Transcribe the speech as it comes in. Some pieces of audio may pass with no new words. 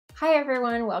Hi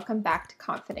everyone, welcome back to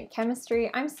Confident Chemistry.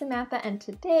 I'm Samantha and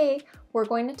today we're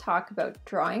going to talk about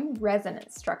drawing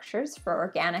resonance structures for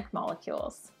organic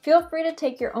molecules. Feel free to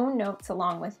take your own notes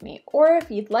along with me, or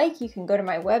if you'd like, you can go to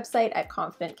my website at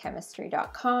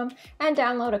confidentchemistry.com and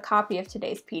download a copy of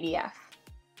today's PDF.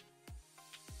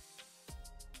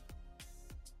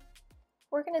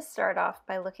 We're going to start off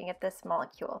by looking at this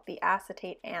molecule, the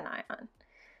acetate anion.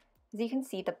 As you can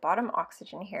see, the bottom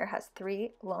oxygen here has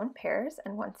 3 lone pairs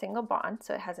and 1 single bond,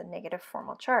 so it has a negative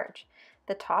formal charge.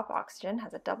 The top oxygen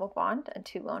has a double bond and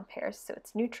 2 lone pairs, so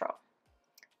it's neutral.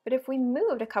 But if we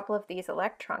moved a couple of these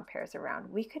electron pairs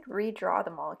around, we could redraw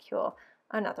the molecule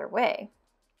another way.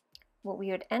 What we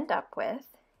would end up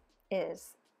with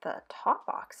is the top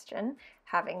oxygen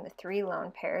having the 3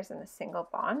 lone pairs and the single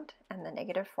bond and the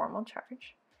negative formal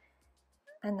charge.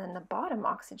 And then the bottom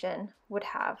oxygen would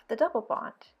have the double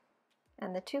bond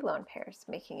and the 2 lone pairs,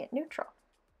 making it neutral.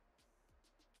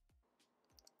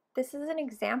 This is an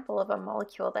example of a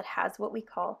molecule that has what we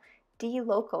call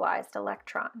delocalized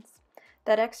electrons.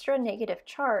 That extra negative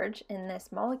charge in this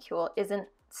molecule isn't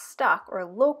stuck or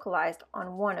localized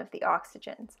on one of the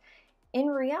oxygens. In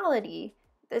reality,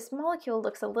 this molecule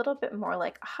looks a little bit more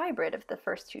like a hybrid of the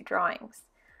first 2 drawings.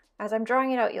 As I'm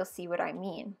drawing it out, you'll see what I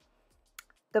mean.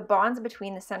 The bonds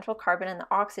between the central carbon and the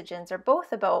oxygens are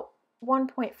both about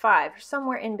 1.5,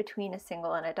 somewhere in between a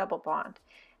single and a double bond.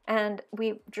 And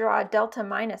we draw a delta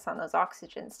minus on those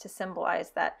oxygens to symbolize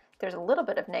that there's a little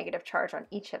bit of negative charge on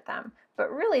each of them,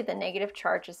 but really the negative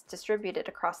charge is distributed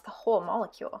across the whole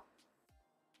molecule.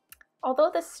 Although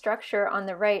the structure on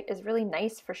the right is really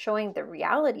nice for showing the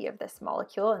reality of this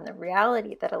molecule and the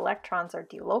reality that electrons are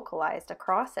delocalized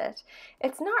across it,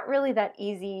 it's not really that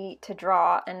easy to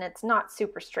draw, and it's not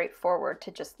super straightforward to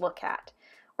just look at.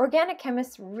 Organic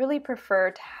chemists really prefer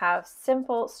to have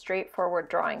simple, straightforward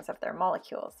drawings of their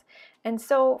molecules. And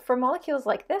so for molecules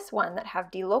like this one that have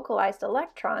delocalized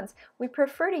electrons, we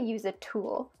prefer to use a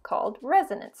tool called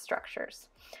resonance structures.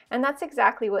 And that's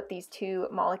exactly what these 2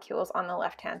 molecules on the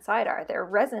left-hand side are. They're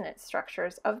resonance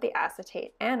structures of the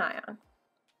acetate anion.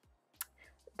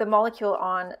 The molecule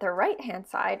on the right-hand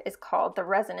side is called the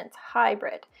resonance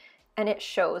hybrid, and it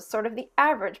shows sort of the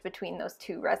average between those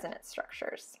 2 resonance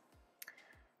structures.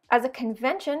 As a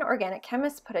convention, organic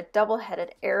chemists put a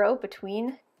double-headed arrow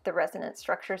between the resonance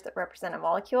structures that represent a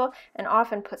molecule and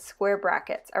often put square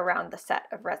brackets around the set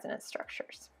of resonance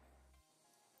structures.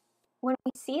 When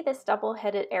we see this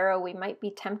double-headed arrow, we might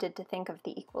be tempted to think of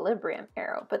the equilibrium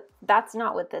arrow, but that's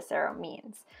not what this arrow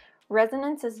means.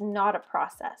 Resonance is not a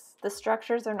process. The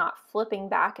structures are not flipping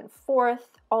back and forth,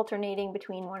 alternating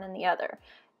between one and the other.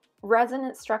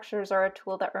 Resonance structures are a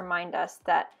tool that remind us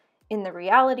that in the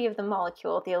reality of the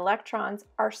molecule, the electrons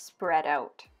are spread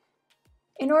out.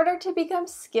 In order to become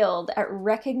skilled at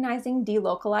recognizing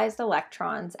delocalized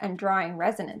electrons and drawing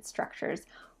resonance structures,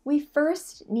 we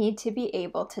first need to be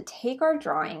able to take our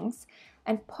drawings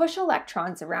and push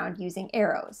electrons around using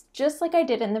arrows, just like I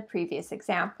did in the previous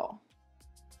example.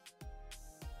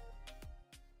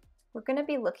 We're going to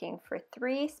be looking for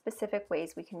 3 specific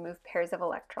ways we can move pairs of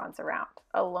electrons around: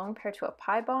 a lone pair to a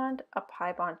pi bond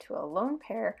to a lone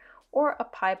pair, or a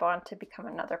pi bond to become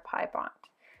another pi bond.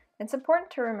 It's important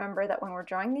to remember that when we're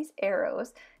drawing these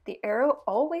arrows, the arrow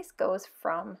always goes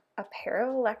from a pair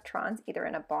of electrons, either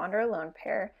in a bond or a lone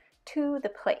pair, to the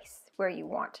place where you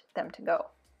want them to go.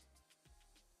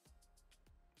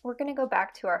 We're going to go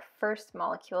back to our first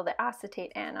molecule, the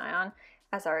acetate anion,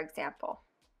 as our example.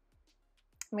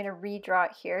 I'm going to redraw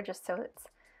it here just so it's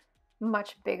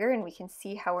much bigger and we can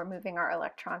see how we're moving our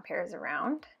electron pairs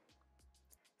around.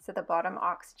 So the bottom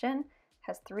oxygen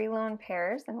has 3 lone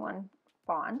pairs and 1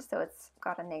 bond, so it's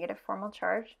got a negative formal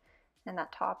charge. And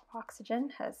that top oxygen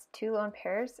has 2 lone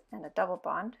pairs and a double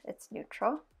bond. It's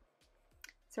neutral.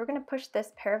 So we're going to push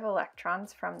this pair of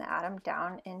electrons from the atom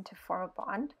down in to form a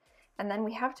bond. And then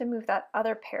we have to move that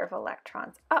other pair of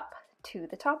electrons up to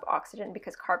the top oxygen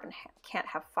because carbon can't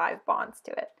have 5 bonds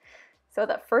to it. So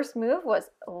the first move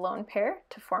was a lone pair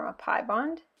to form a pi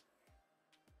bond.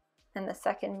 And the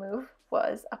second move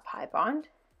was a pi bond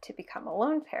to become a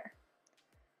lone pair.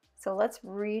 So let's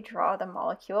redraw the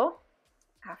molecule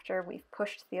after we've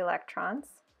pushed the electrons.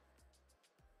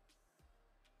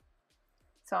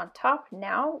 So on top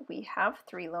now we have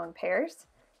 3 lone pairs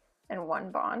and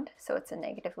 1 bond, so it's a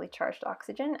negatively charged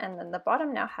oxygen, and then the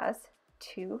bottom now has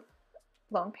 2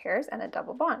 lone pairs and a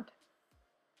double bond.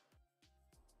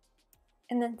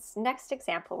 In this next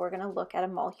example, we're going to look at a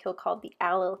molecule called the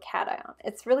allyl cation.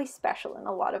 It's really special in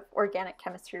a lot of organic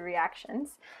chemistry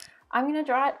reactions. I'm going to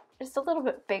draw it just a little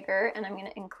bit bigger, and I'm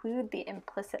going to include the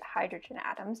implicit hydrogen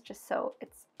atoms just so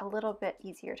it's a little bit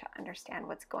easier to understand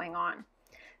what's going on.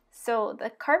 So the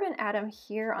carbon atom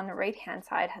here on the right-hand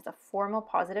side has a formal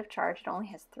positive charge. It only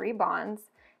has 3 bonds,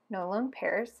 no lone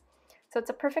pairs. So it's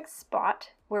a perfect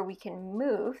spot where we can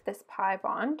move this pi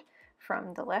bond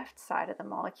from the left side of the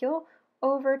molecule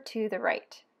over to the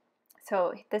right.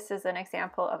 So this is an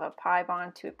example of a pi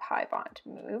bond to pi bond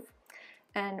move.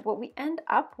 And what we end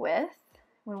up with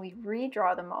when we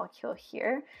redraw the molecule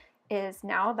here is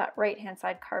now that right-hand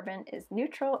side carbon is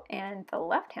neutral and the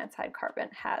left-hand side carbon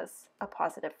has a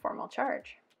positive formal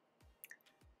charge.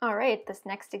 All right, this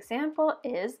next example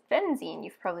is benzene.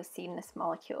 You've probably seen this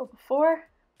molecule before.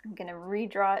 I'm going to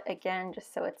redraw it again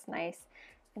just so it's nice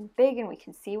and big and we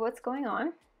can see what's going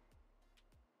on.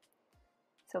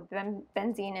 So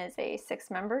benzene is a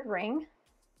 6-membered ring,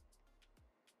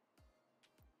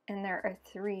 and there are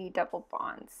 3 double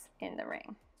bonds in the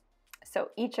ring. So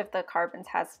each of the carbons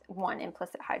has 1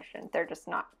 implicit hydrogen. They're just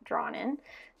not drawn in.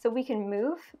 So we can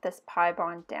move this pi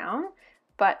bond down,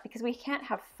 but because we can't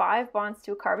have 5 bonds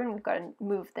to a carbon, we've got to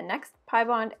move the next pi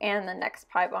bond and the next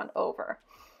pi bond over.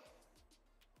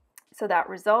 So that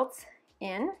results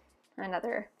in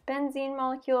another benzene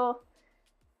molecule.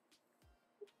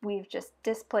 We've just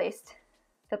displaced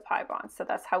the pi bond. So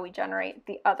that's how we generate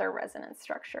the other resonance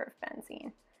structure of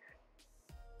benzene.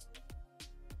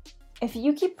 If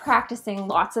you keep practicing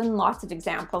lots and lots of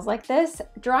examples like this,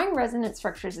 drawing resonance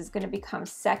structures is going to become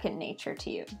second nature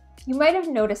to you. You might have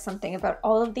noticed something about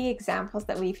all of the examples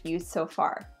that we've used so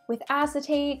far. With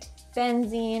acetate,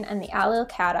 benzene, and the allyl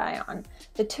cation,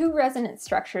 the 2 resonance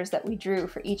structures that we drew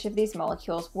for each of these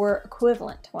molecules were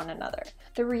equivalent to one another.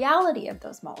 The reality of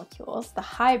those molecules, the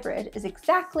hybrid, is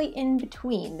exactly in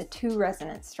between the 2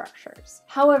 resonance structures.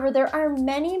 However, there are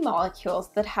many molecules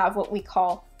that have what we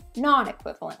call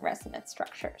non-equivalent resonance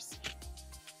structures.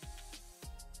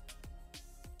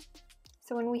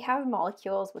 So when we have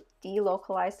molecules with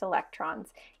delocalized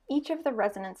electrons, each of the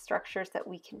resonance structures that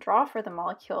we can draw for the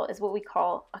molecule is what we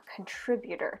call a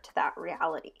contributor to that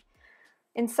reality.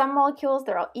 In some molecules,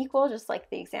 they're all equal, just like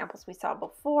the examples we saw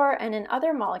before, and in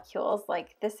other molecules,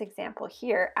 like this example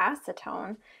here,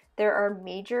 acetone, there are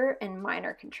major and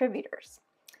minor contributors.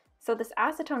 So this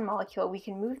acetone molecule, we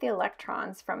can move the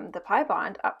electrons from the pi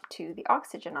bond up to the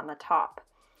oxygen on the top.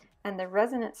 And the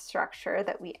resonance structure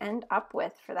that we end up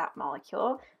with for that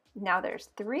molecule, now there's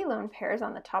 3 lone pairs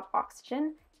on the top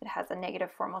oxygen. It has a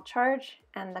negative formal charge,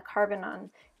 and the carbon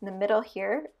in the middle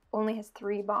here only has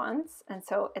 3 bonds, and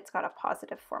so it's got a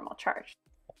positive formal charge.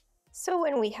 So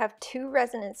when we have 2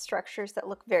 resonance structures that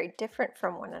look very different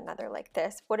from one another like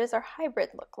this, what does our hybrid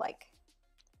look like?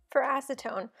 For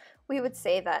acetone, we would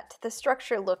say that the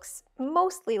structure looks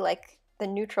mostly like the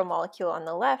neutral molecule on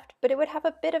the left, but it would have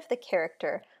a bit of the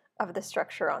character of the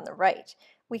structure on the right.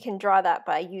 We can draw that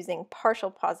by using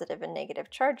partial positive and negative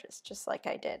charges, just like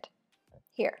I did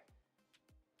here.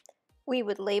 We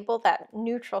would label that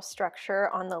neutral structure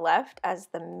on the left as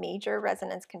the major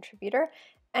resonance contributor,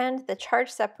 and the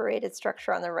charge-separated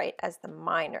structure on the right as the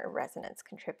minor resonance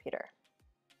contributor.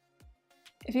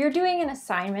 If you're doing an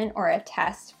assignment or a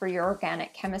test for your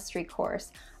organic chemistry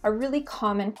course, a really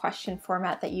common question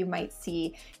format that you might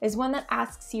see is one that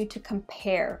asks you to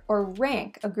compare or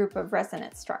rank a group of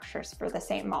resonance structures for the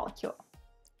same molecule.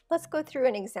 Let's go through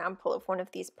an example of one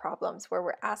of these problems where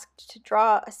we're asked to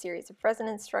draw a series of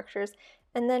resonance structures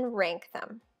and then rank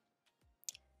them.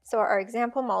 So our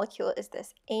example molecule is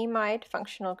this amide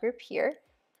functional group here,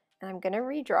 and I'm going to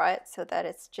redraw it so that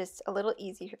it's just a little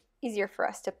easier for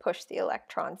us to push the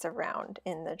electrons around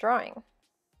in the drawing.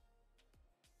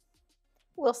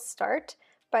 We'll start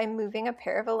by moving a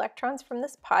pair of electrons from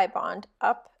this pi bond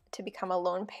up to become a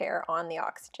lone pair on the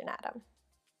oxygen atom.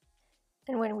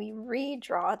 And when we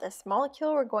redraw this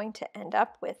molecule, we're going to end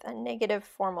up with a negative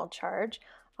formal charge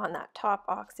on that top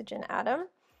oxygen atom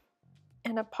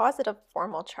and a positive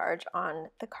formal charge on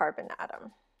the carbon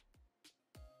atom.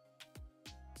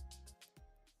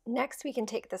 Next, we can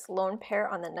take this lone pair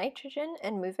on the nitrogen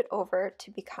and move it over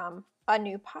to become a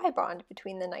new pi bond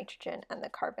between the nitrogen and the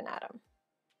carbon atom.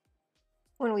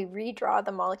 When we redraw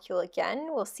the molecule again,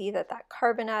 we'll see that that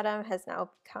carbon atom has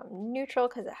now become neutral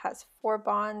because it has 4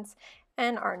 bonds,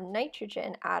 and our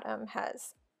nitrogen atom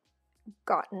has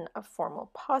gotten a formal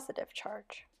positive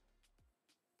charge.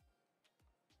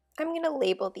 I'm going to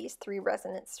label these 3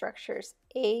 resonance structures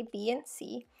A, B, and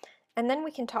C, and then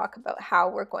we can talk about how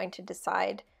we're going to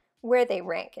decide where they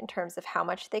rank in terms of how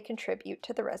much they contribute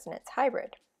to the resonance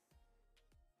hybrid.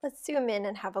 Let's zoom in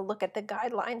and have a look at the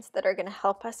guidelines that are going to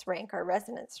help us rank our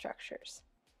resonance structures.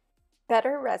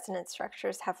 Better resonance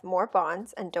structures have more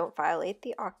bonds and don't violate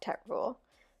the octet rule.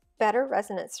 Better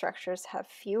resonance structures have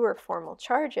fewer formal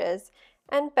charges,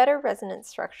 and better resonance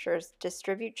structures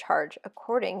distribute charge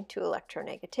according to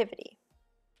electronegativity.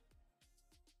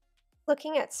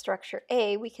 Looking at structure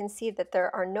A, we can see that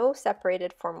there are no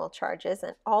separated formal charges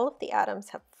and all of the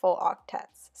atoms have full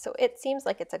octets, so it seems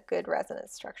like it's a good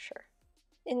resonance structure.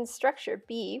 In structure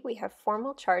B, we have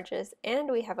formal charges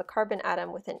and we have a carbon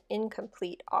atom with an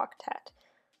incomplete octet.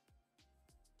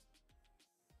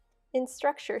 In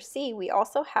structure C, we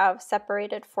also have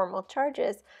separated formal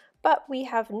charges, but we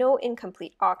have no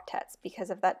incomplete octets because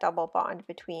of that double bond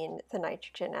between the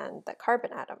nitrogen and the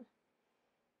carbon atom.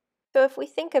 So if we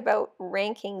think about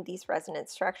ranking these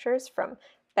resonance structures from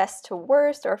best to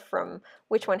worst, or from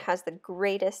which one has the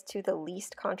greatest to the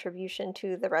least contribution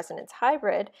to the resonance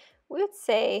hybrid, we would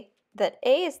say that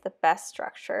A is the best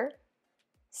structure,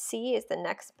 C is the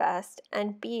next best,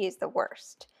 and B is the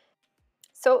worst.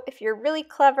 So if you're really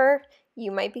clever,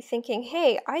 you might be thinking,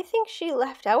 hey, I think she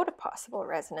left out a possible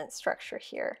resonance structure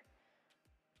here.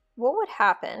 What would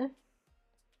happen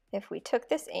if we took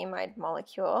this amide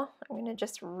molecule? I'm going to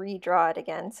just redraw it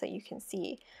again so you can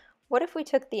see. What if we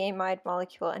took the amide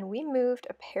molecule and we moved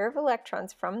a pair of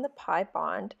electrons from the pi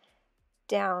bond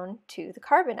down to the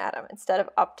carbon atom instead of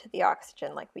up to the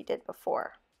oxygen like we did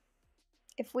before?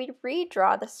 If we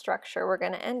redraw the structure, we're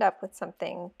going to end up with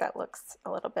something that looks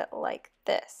a little bit like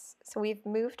this. So we've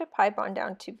moved a pi bond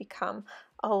down to become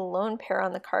a lone pair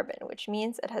on the carbon, which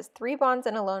means it has 3 bonds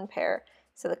in a lone pair,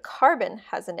 so the carbon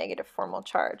has a negative formal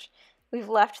charge. We've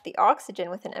left the oxygen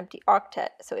with an empty octet,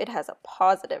 so it has a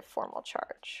positive formal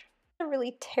charge. A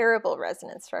really terrible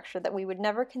resonance structure that we would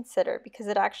never consider because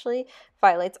it actually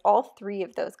violates all 3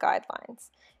 of those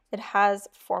guidelines. It has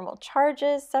formal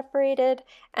charges separated,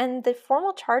 and the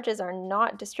formal charges are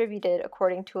not distributed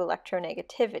according to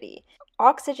electronegativity.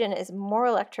 Oxygen is more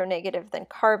electronegative than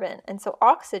carbon, and so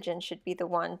oxygen should be the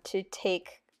one to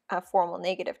take a formal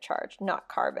negative charge, not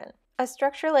carbon. A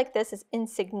structure like this is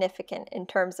insignificant in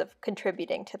terms of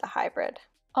contributing to the hybrid.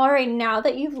 All right, now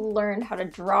that you've learned how to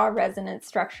draw resonance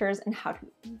structures and how to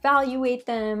evaluate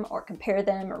them or compare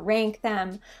them or rank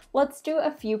them, let's do a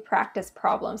few practice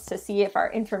problems to see if our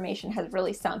information has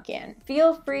really sunk in.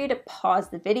 Feel free to pause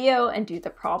the video and do the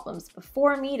problems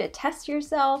before me to test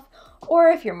yourself, or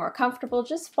if you're more comfortable,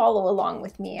 just follow along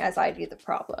with me as I do the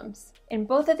problems. In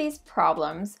both of these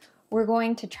problems, we're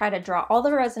going to try to draw all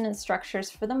the resonance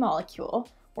structures for the molecule.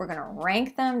 We're going to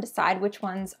rank them, decide which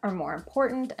ones are more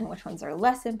important and which ones are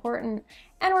less important,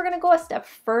 and we're going to go a step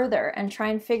further and try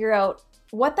and figure out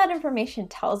what that information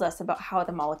tells us about how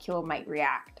the molecule might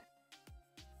react.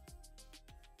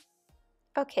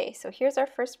 Okay, so here's our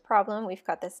first problem. We've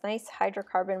got this nice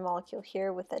hydrocarbon molecule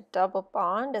here with a double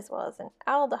bond as well as an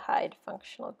aldehyde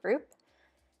functional group.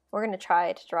 We're going to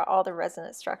try to draw all the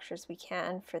resonance structures we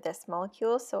can for this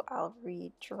molecule, so I'll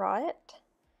redraw it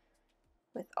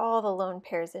with all the lone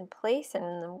pairs in place, and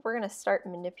then we're going to start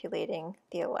manipulating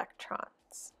the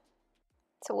electrons.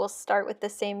 So we'll start with the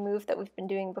same move that we've been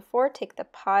doing before. Take the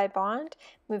pi bond,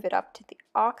 move it up to the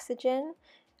oxygen,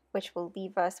 which will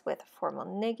leave us with a formal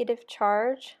negative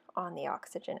charge on the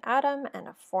oxygen atom and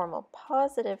a formal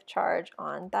positive charge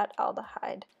on that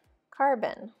aldehyde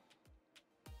carbon.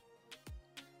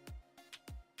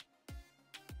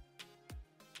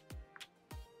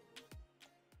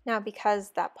 Now,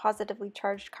 because that positively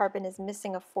charged carbon is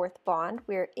missing a 4th bond,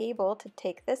 we're able to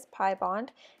take this pi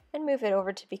bond and move it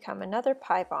over to become another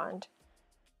pi bond.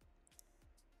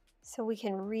 So we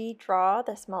can redraw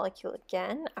this molecule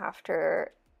again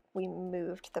after we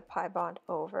moved the pi bond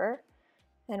over.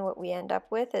 And what we end up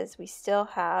with is we still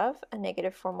have a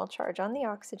negative formal charge on the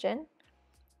oxygen.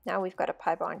 Now we've got a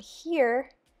pi bond here,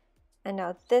 and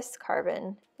now this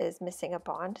carbon is missing a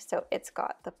bond, so it's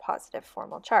got the positive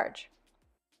formal charge.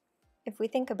 If we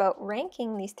think about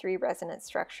ranking these 3 resonance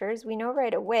structures, we know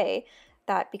right away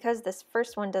that because this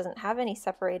first one doesn't have any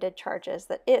separated charges,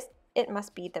 that it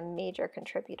must be the major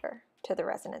contributor to the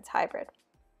resonance hybrid.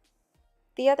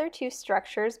 The other 2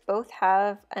 structures both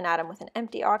have an atom with an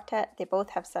empty octet, they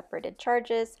both have separated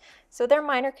charges, so they're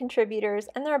minor contributors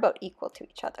and they're about equal to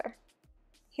each other.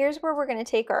 Here's where we're going to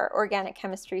take our organic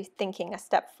chemistry thinking a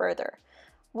step further.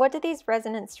 What do these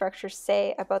resonance structures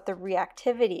say about the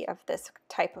reactivity of this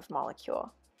type of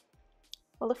molecule?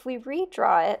 Well, if we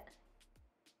redraw it,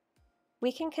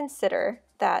 we can consider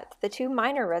that the 2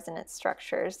 minor resonance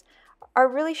structures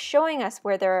are really showing us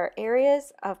where there are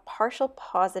areas of partial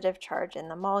positive charge in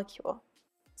the molecule.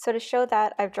 So to show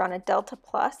that, I've drawn a delta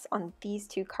plus on these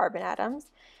 2 carbon atoms.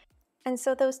 And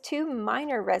so those 2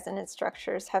 minor resonance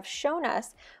structures have shown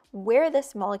us where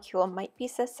this molecule might be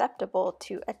susceptible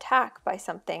to attack by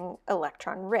something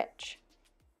electron-rich.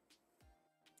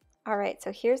 All right,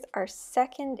 so here's our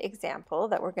second example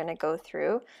that we're going to go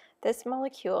through. This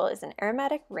molecule is an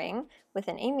aromatic ring with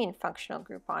an amine functional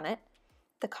group on it.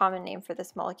 The common name for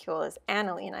this molecule is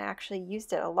aniline. I actually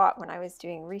used it a lot when I was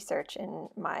doing research in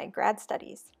my grad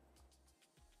studies.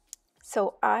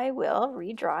 So I will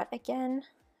redraw it again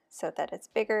so that it's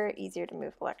bigger, easier to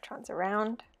move electrons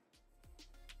around.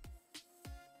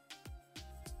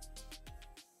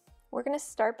 We're going to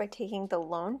start by taking the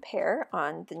lone pair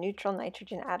on the neutral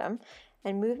nitrogen atom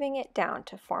and moving it down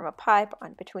to form a pi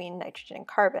bond between nitrogen and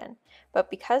carbon. But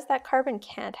because that carbon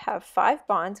can't have 5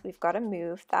 bonds, we've got to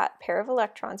move that pair of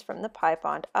electrons from the pi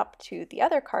bond up to the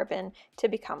other carbon to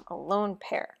become a lone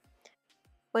pair.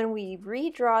 When we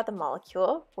redraw the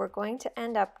molecule, we're going to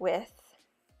end up with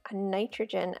a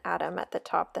nitrogen atom at the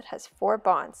top that has 4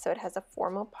 bonds, so it has a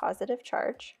formal positive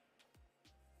charge.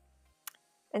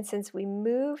 And since we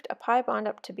moved a pi bond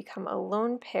up to become a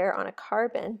lone pair on a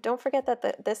carbon, don't forget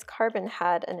that this carbon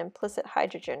had an implicit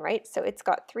hydrogen, right? So it's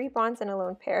got 3 bonds in a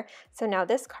lone pair, so now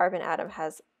this carbon atom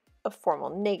has a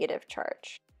formal negative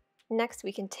charge. Next,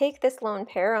 we can take this lone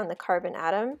pair on the carbon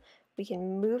atom, we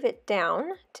can move it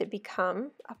down to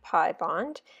become a pi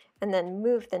bond, and then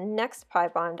move the next pi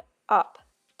bond up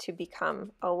to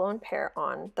become a lone pair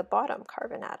on the bottom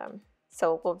carbon atom.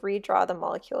 So we'll redraw the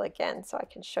molecule again so I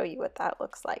can show you what that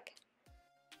looks like.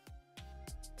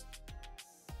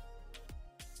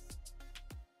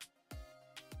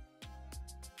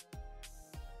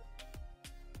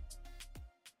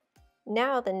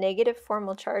 Now the negative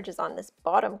formal charge is on this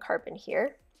bottom carbon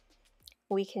here.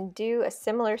 We can do a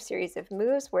similar series of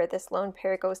moves where this lone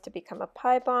pair goes to become a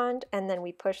pi bond, and then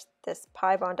we push this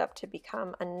pi bond up to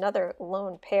become another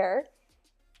lone pair.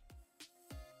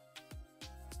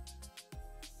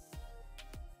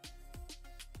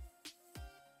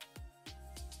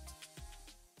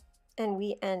 And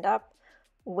we end up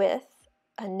with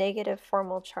a negative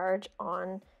formal charge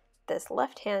on this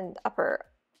left-hand upper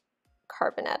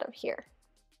carbon atom here.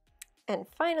 And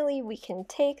finally, we can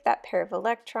take that pair of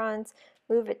electrons,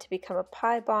 move it to become a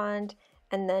pi bond,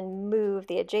 and then move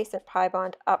the adjacent pi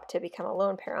bond up to become a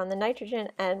lone pair on the nitrogen,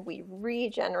 and we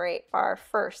regenerate our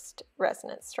first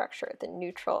resonance structure, the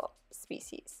neutral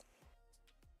species.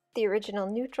 The original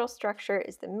neutral structure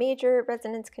is the major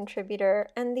resonance contributor,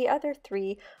 and the other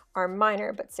 3 are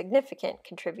minor but significant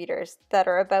contributors that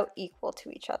are about equal to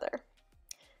each other.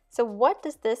 So what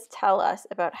does this tell us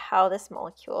about how this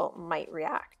molecule might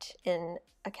react in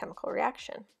a chemical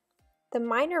reaction? The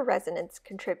minor resonance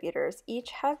contributors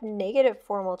each have negative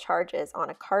formal charges on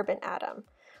a carbon atom.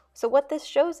 So what this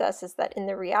shows us is that in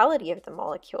the reality of the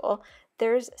molecule,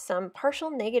 there's some partial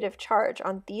negative charge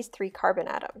on these 3 carbon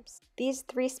atoms. These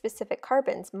 3 specific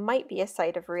carbons might be a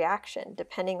site of reaction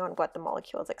depending on what the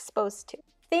molecule is exposed to.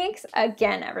 Thanks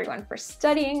again, everyone, for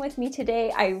studying with me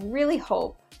today. I really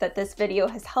hope that this video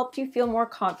has helped you feel more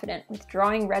confident with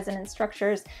drawing resonance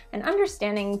structures and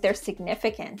understanding their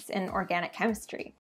significance in organic chemistry.